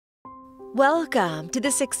Welcome to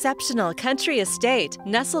this exceptional country estate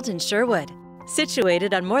nestled in Sherwood.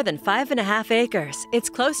 Situated on more than 5.5 acres, it's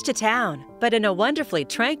close to town, but in a wonderfully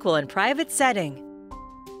tranquil and private setting.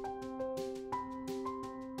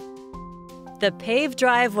 The paved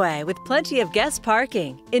driveway with plenty of guest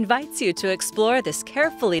parking invites you to explore this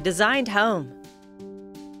carefully designed home.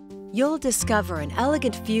 You'll discover an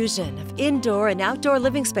elegant fusion of indoor and outdoor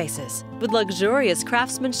living spaces with luxurious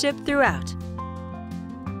craftsmanship throughout.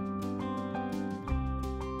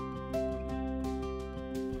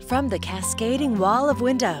 From the cascading wall of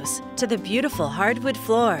windows to the beautiful hardwood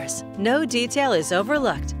floors, no detail is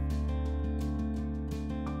overlooked.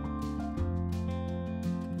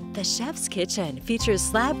 The chef's kitchen features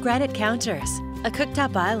slab granite counters, a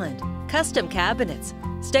cooktop island, custom cabinets,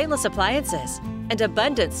 stainless appliances, and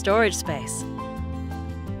abundant storage space.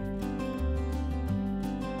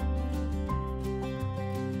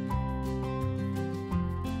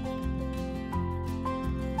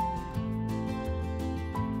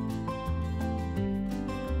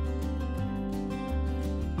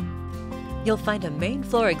 You'll find a main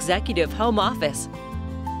floor executive home office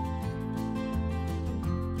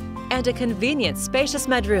and a convenient, spacious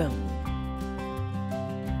mudroom.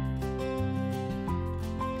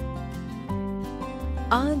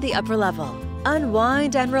 On the upper level,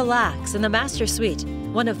 unwind and relax in the master suite,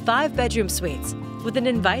 one of 5 bedroom suites with an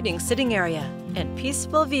inviting sitting area and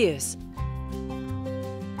peaceful views.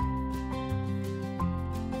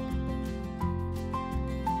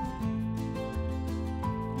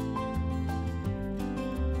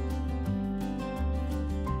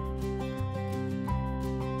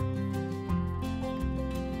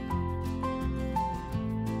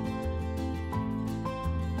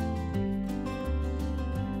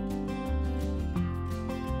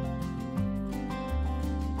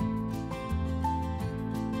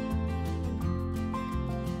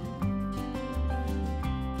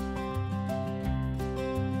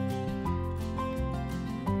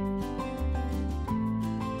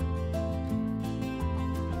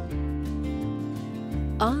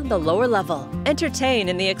 On the lower level, entertain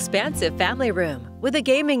in the expansive family room with a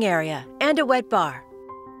gaming area and a wet bar.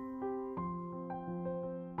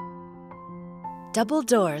 Double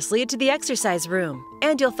doors lead to the exercise room,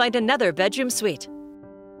 and you'll find another bedroom suite.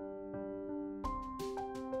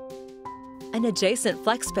 An adjacent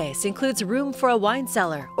flex space includes room for a wine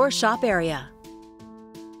cellar or shop area.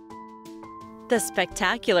 The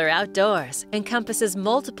spectacular outdoors encompasses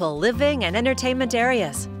multiple living and entertainment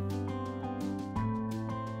areas.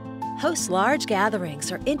 Host large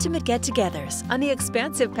gatherings or intimate get-togethers on the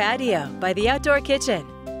expansive patio by the outdoor kitchen.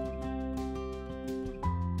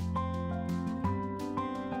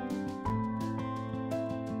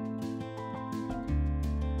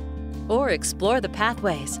 Or explore the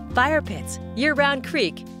pathways, fire pits, year-round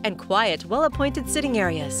creek, and quiet, well-appointed sitting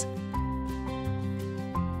areas.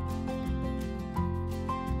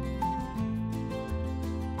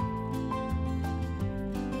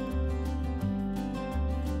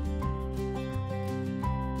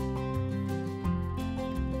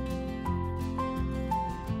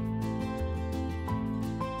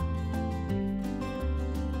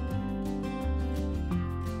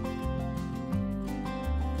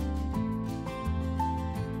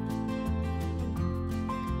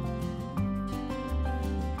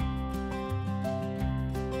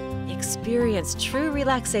 Experience true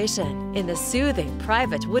relaxation in the soothing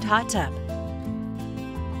private wood hot tub.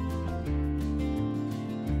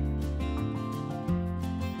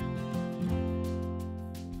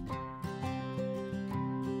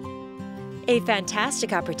 A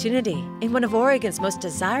fantastic opportunity in one of Oregon's most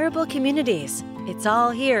desirable communities. It's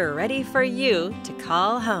all here ready for you to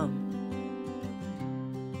call home.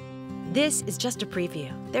 This is just a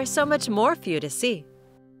preview. There's so much more for you to see.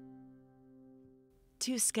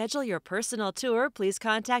 To schedule your personal tour, please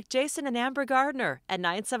contact Jason and Amber Gardner at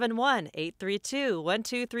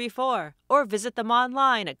 971-832-1234 or visit them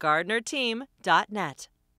online at gardnerteam.net.